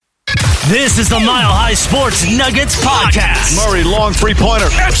This is the Mile High Sports Nuggets podcast. Murray, long three-pointer.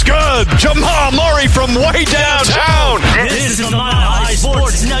 It's good. Jamal Murray from way downtown. This is the Mile High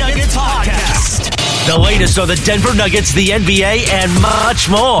Sports Nuggets podcast. The latest on the Denver Nuggets, the NBA, and much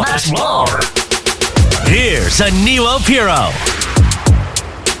more. Here's Aniello, Piro.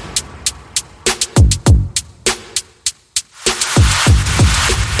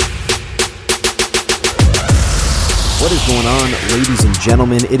 What is going on, ladies and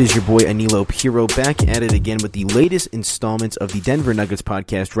gentlemen? It is your boy Aniello Piro back at it again with the latest installments of the Denver Nuggets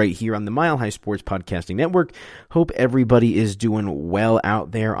podcast right here on the Mile High Sports Podcasting Network. Hope everybody is doing well out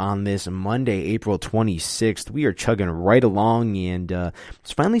there on this Monday, April 26th. We are chugging right along, and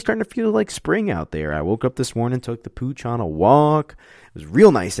it's finally starting to feel like spring out there. I woke up this morning, took the pooch on a walk. It was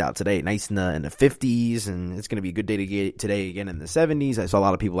real nice out today, nice in the 50s, and it's going to be a good day to get today again in the 70s. I saw a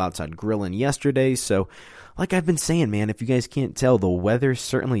lot of people outside grilling yesterday, so like I've been saying, man, if you guys can't tell, the weather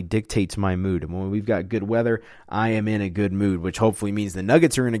certainly dictates my mood. And when we've got good weather, I am in a good mood, which hopefully means the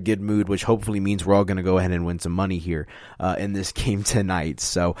Nuggets are in a good mood, which hopefully means we're all going to go ahead and win some money here in this game tonight.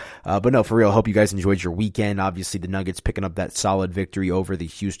 So, but no, for real, hope you guys enjoyed your weekend. Obviously, the Nuggets picking up that solid victory over the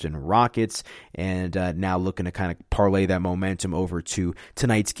Houston Rockets, and now looking to kind of parlay that momentum over to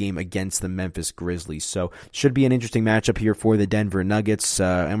tonight's game against the Memphis Grizzlies. So, should be an interesting matchup here for the Denver Nuggets,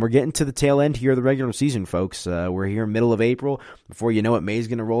 and we're getting to the tail end here of the regular season, folks. We're here middle of April. Before you know it, May's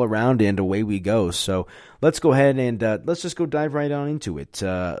going to roll around, and away we go. So let's go ahead and let's just go dive right on into it.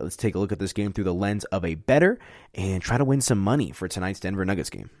 Let's take a look at this game through the lens of a bettor and try to win some money for tonight's Denver Nuggets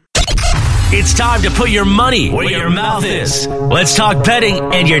game. It's time to put your money where your mouth is. Let's talk betting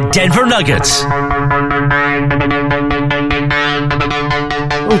and your Denver Nuggets.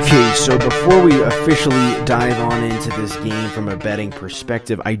 Okay, so before we officially dive on into this game from a betting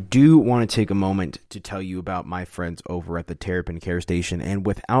perspective, I do want to take a moment to tell you about my friends over at the Terrapin Care Station. And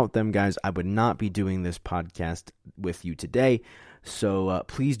without them, guys, I would not be doing this podcast with you today. So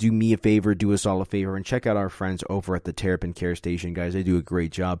please do me a favor, do us all a favor, and check out our friends over at the Terrapin Care Station. Guys, they do a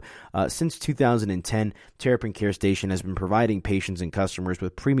great job. Since 2010, Terrapin Care Station has been providing patients and customers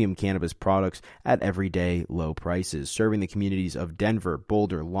with premium cannabis products at everyday low prices. Serving the communities of Denver,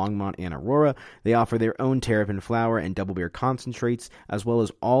 Boulder, Longmont, and Aurora, they offer their own Terrapin flower and double beer concentrates, as well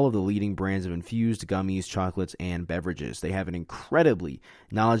as all of the leading brands of infused gummies, chocolates, and beverages. They have an incredibly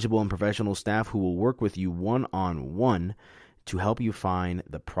knowledgeable and professional staff who will work with you one-on-one to help you find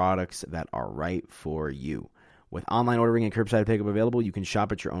the products that are right for you. With online ordering and curbside pickup available, you can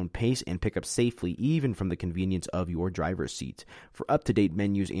shop at your own pace and pick up safely, even from the convenience of your driver's seat. For up-to-date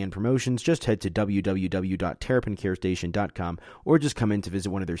menus and promotions, just head to www.terrapincarestation.com or just come in to visit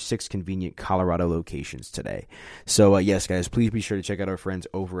one of their 6 convenient Colorado locations today. So, yes, guys, please be sure to check out our friends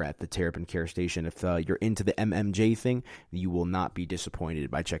over at the Terrapin Care Station. If you're into the MMJ thing, you will not be disappointed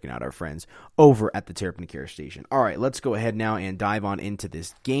by checking out our friends over at the Terrapin Care Station. All right, let's go ahead now and dive on into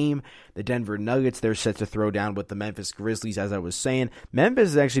this game. The Denver Nuggets, they're set to throw down with the Memphis Grizzlies. As I was saying, Memphis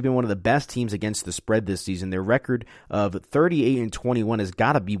has actually been one of the best teams against the spread this season. Their record of 38-21 has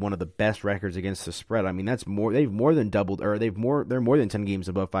got to be one of the best records against the spread. I mean, that's more. They've more than doubled, or they're more than 10 games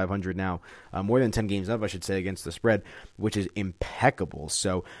above 500 now. More than 10 games up, I should say, against the spread, which is impeccable.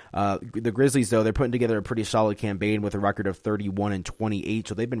 So the Grizzlies, though, they're putting together a pretty solid campaign with a record of 31-28.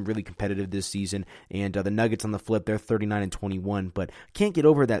 So they've been really competitive this season. And the Nuggets on the flip, they're 39-21, but can't get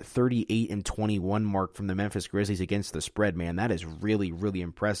over that 38-21 mark from the Memphis Grizzlies against the spread, man. That is really, really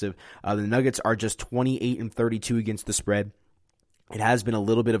impressive. The Nuggets are just 28-32 against the spread. It has been a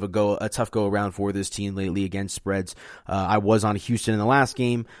little bit of a tough go around for this team lately against spreads. I was on Houston in the last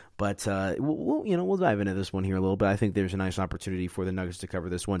game, but we'll dive into this one here a little bit. I think there's a nice opportunity for the Nuggets to cover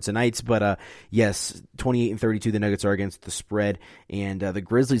this one tonight. But yes, 28-32, the Nuggets are against the spread, and the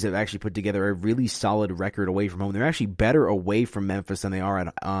Grizzlies have actually put together a really solid record away from home. They're actually better away from Memphis than they are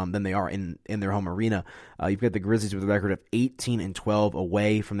in their home arena. You've got the Grizzlies with a record of 18-12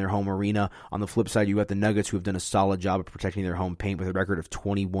 away from their home arena. On the flip side, you've got the Nuggets, who have done a solid job of protecting their home paint with a record of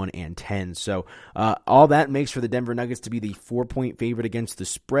 21-10. So all that makes for the Denver Nuggets to be the 4-point favorite against the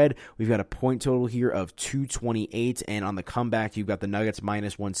spread. We've got a point total here of 228, and on the comeback, you've got the Nuggets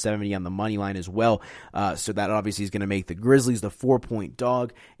minus 170 on the money line as well. So that obviously is going to make the Grizzlies the 4-point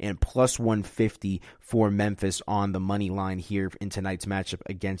dog, and plus 150 for Memphis on the money line here in tonight's matchup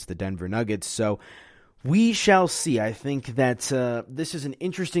against the Denver Nuggets. So We shall see. I think that this is an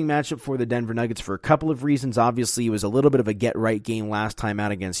interesting matchup for the Denver Nuggets for a couple of reasons. Obviously, it was a little bit of a get-right game last time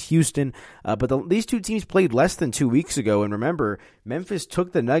out against Houston, but these two teams played less than 2 weeks ago, and remember, Memphis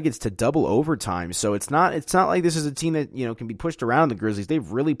took the Nuggets to double overtime, so it's not like this is a team that can be pushed around. The Grizzlies,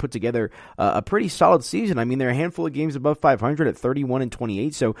 they've really put together a pretty solid season. I mean, they're a handful of games above 500 at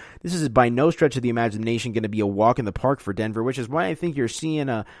 31-28, so this is by no stretch of the imagination going to be a walk in the park for Denver, which is why I think you're seeing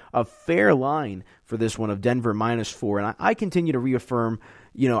a fair line for this one of Denver -4. And I continue to reaffirm,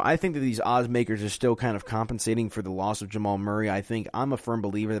 I think that these odds makers are still kind of compensating for the loss of Jamal Murray. I'm a firm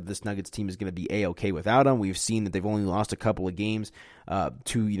believer that this Nuggets team is going to be A-okay without him. We've seen that they've only lost a couple of games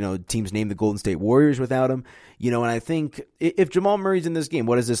to, teams named the Golden State Warriors without him. And I think if Jamal Murray's in this game,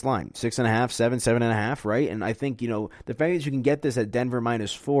 what is this line? 6.5, 7, 7.5, right? And I think, the fact that you can get this at Denver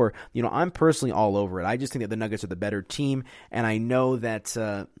 -4, I'm personally all over it. I just think that the Nuggets are the better team, and I know that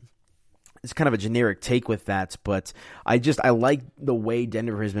it's kind of a generic take with that, but I like the way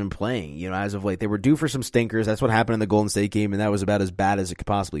Denver has been playing, as of late. They were due for some stinkers. That's what happened in the Golden State game, and that was about as bad as it could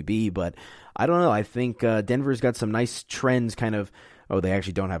possibly be, but I don't know. I think Denver's got some nice trends they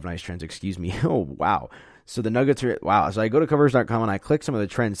actually don't have nice trends, excuse me. Oh, wow. So the Nuggets are, so I go to covers.com and I click some of the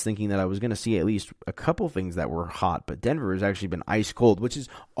trends thinking that I was going to see at least a couple things that were hot, but Denver has actually been ice cold, which is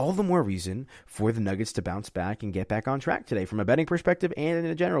all the more reason for the Nuggets to bounce back and get back on track today from a betting perspective and in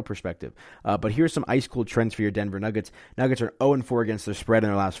a general perspective. But here's some ice cold trends for your Denver Nuggets. Nuggets are 0-4 against the spread in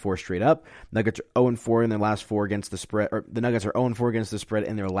their last 4 straight up. Nuggets are 0-4 in their last 4 against the spread, or the Nuggets are 0-4 against the spread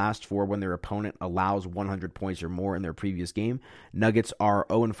in their last 4 when their opponent allows 100 points or more in their previous game. Nuggets are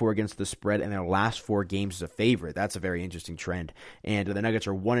 0-4 against the spread in their last 4 games as a favorite. That's a very interesting trend. And the Nuggets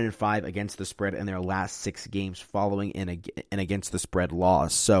are 1-5 against the spread in their last 6 games following an against the spread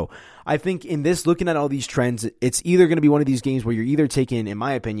loss. So I think in this, looking at all these trends, it's either going to be one of these games where you're either taking, in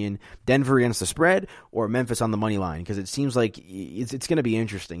my opinion, Denver against the spread or Memphis on the money line, because it seems like it's going to be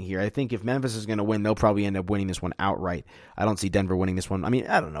interesting here. I think if Memphis is going to win, they'll probably end up winning this one outright. I don't see Denver winning this one. I mean,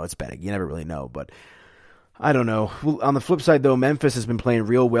 I don't know. It's betting. You never really know, but I don't know. On the flip side, though, Memphis has been playing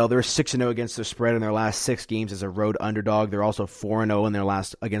real well. They're 6-0 against the spread in their last 6 games as a road underdog. They're also 4-0 in their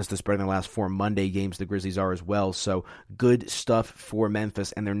last against the spread in their last 4 Monday games. The Grizzlies are as well. So good stuff for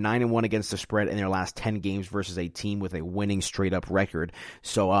Memphis. And they're 9-1 against the spread in their last 10 games versus a team with a winning straight-up record.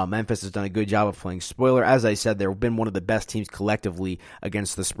 So Memphis has done a good job of playing spoiler. As I said, they've been one of the best teams collectively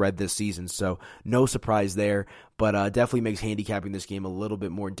against the spread this season. So no surprise there. But definitely makes handicapping this game a little bit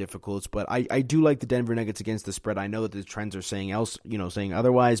more difficult. But I do like the Denver Nuggets against the spread. I know that the trends are saying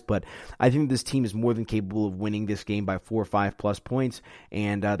otherwise, but I think this team is more than capable of winning this game by 4 or 5 plus points,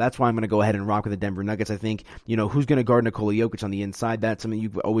 and that's why I'm going to go ahead and rock with the Denver Nuggets. I think who's going to guard Nikola Jokic on the inside. That's something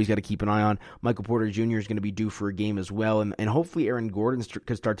you've always got to keep an eye on. Michael Porter Jr. is going to be due for a game as well, and hopefully Aaron Gordon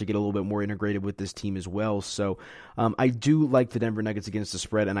could start to get a little bit more integrated with this team as well. So I do like the Denver Nuggets against the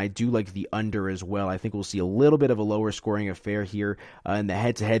spread, and I do like the under as well. I think we'll see a little bit of a lower scoring affair here. In the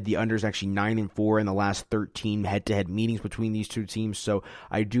head-to-head, the under is actually 9-4 in the last 13 head-to-head meetings between these two teams, so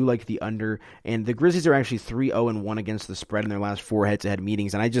I do like the under. And the Grizzlies are actually 3-0-1 against the spread in their last 4 head-to-head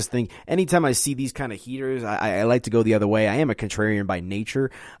meetings, and I just think anytime I see these kind of heaters, I like to go the other way. I am a contrarian by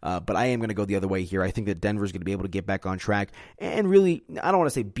nature, but I am going to go the other way here. I think that Denver's going to be able to get back on track and really, I don't want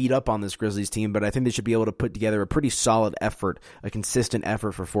to say beat up on this Grizzlies team, but I think they should be able to put together a pretty solid effort, a consistent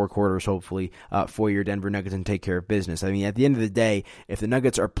effort for 4 quarters, hopefully, for your Denver Nuggets and take care of business. I mean, at the end of the day, if the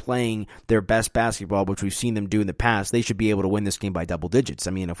Nuggets are playing their best basketball, which we've seen them do in the past, they should be able to win this game by double digits.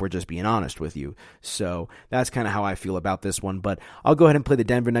 I mean, if we're just being honest with you. So that's kind of how I feel about this one. But I'll go ahead and play the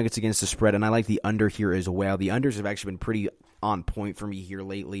Denver Nuggets against the spread, and I like the under here as well. The unders have actually been pretty on point for me here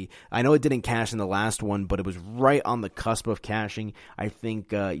lately. I know it didn't cash in the last one, but it was right on the cusp of cashing. I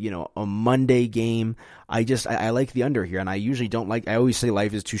think, a Monday game, I like the under here, and I usually don't like, I always say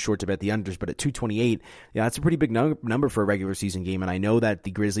life is too short to bet the unders, but at 228, that's a pretty big number for a regular season game, and I know that the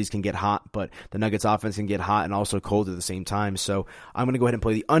Grizzlies can get hot, but the Nuggets offense can get hot and also cold at the same time, so I'm going to go ahead and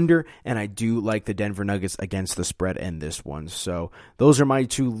play the under, and I do like the Denver Nuggets against the spread in this one. So those are my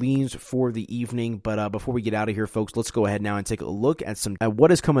 2 leans for the evening, but before we get out of here, folks, let's go ahead now and take a look at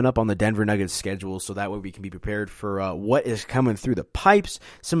what is coming up on the Denver Nuggets schedule, so that way we can be prepared for what is coming through the pipes,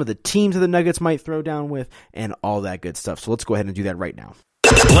 some of the teams that the Nuggets might throw down with, and all that good stuff. So let's go ahead and do that right now.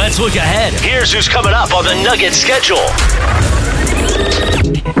 Let's look ahead. Here's who's coming up on the Nuggets schedule.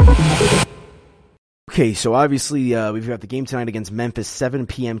 Okay, so obviously we've got the game tonight against Memphis, 7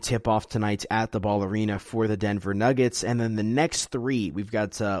 p.m. tip-off tonight at the Ball Arena for the Denver Nuggets. And then the next three, we've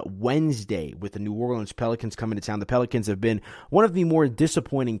got Wednesday with the New Orleans Pelicans coming to town. The Pelicans have been one of the more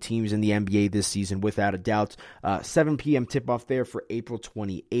disappointing teams in the NBA this season, without a doubt. 7 p.m. tip-off there for April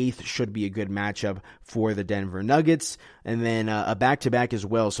 28th. Should be a good matchup for the Denver Nuggets. And then a back-to-back as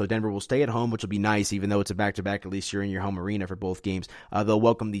well. So Denver will stay at home, which will be nice, even though it's a back-to-back. At least you're in your home arena for both games. They'll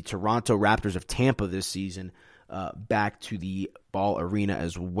welcome the Toronto Raptors of Tampa this season back to the Ball Arena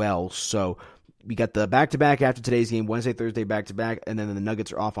as well. So we got the back-to-back after today's game, Wednesday, Thursday, back-to-back, and then the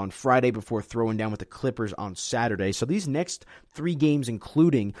Nuggets are off on Friday before throwing down with the Clippers on Saturday. So these next three games,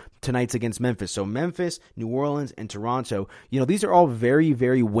 including tonight's against Memphis. So Memphis, New Orleans, and Toronto, these are all very,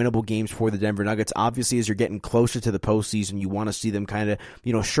 very winnable games for the Denver Nuggets. Obviously, as you're getting closer to the postseason, you want to see them kind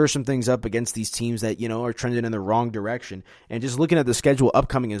of, shore some things up against these teams that, are trending in the wrong direction. And just looking at the schedule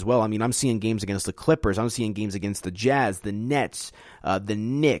upcoming as well, I mean, I'm seeing games against the Clippers. I'm seeing games against the Jazz, the Nets, the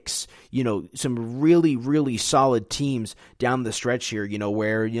Knicks, some really, really solid teams down the stretch here,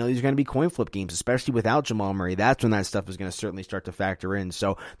 where, these are going to be coin flip games, especially without Jamal Murray. That's when that stuff is going to certainly start to factor in.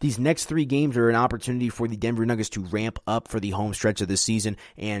 So these next three games are an opportunity for the Denver Nuggets to ramp up for the home stretch of the season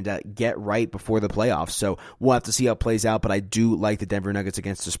and get right before the playoffs. So we'll have to see how it plays out, but I do like the Denver Nuggets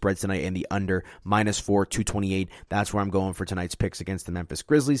against the spread tonight and the under -4, 228. That's where I'm going for tonight's picks against the Memphis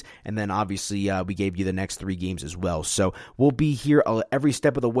Grizzlies. And then obviously we gave you the next three games as well. So we'll be here every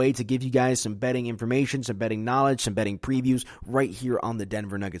step of the way to give you guys some betting information, some betting knowledge, some betting previews right here on the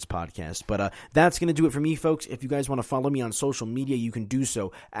Denver Nuggets podcast. But that's going to do it for me, folks. If you guys want to follow me on social media, you can do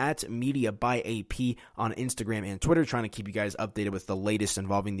so at Media by AP on Instagram and Twitter, trying to keep you guys updated with the latest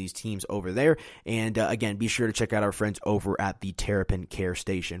involving these teams over there. And again, be sure to check out our friends over at the Terrapin Care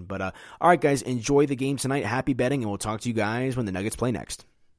Station. But all right, guys, enjoy the game tonight. Happy betting, and we'll talk to you guys when the Nuggets play next.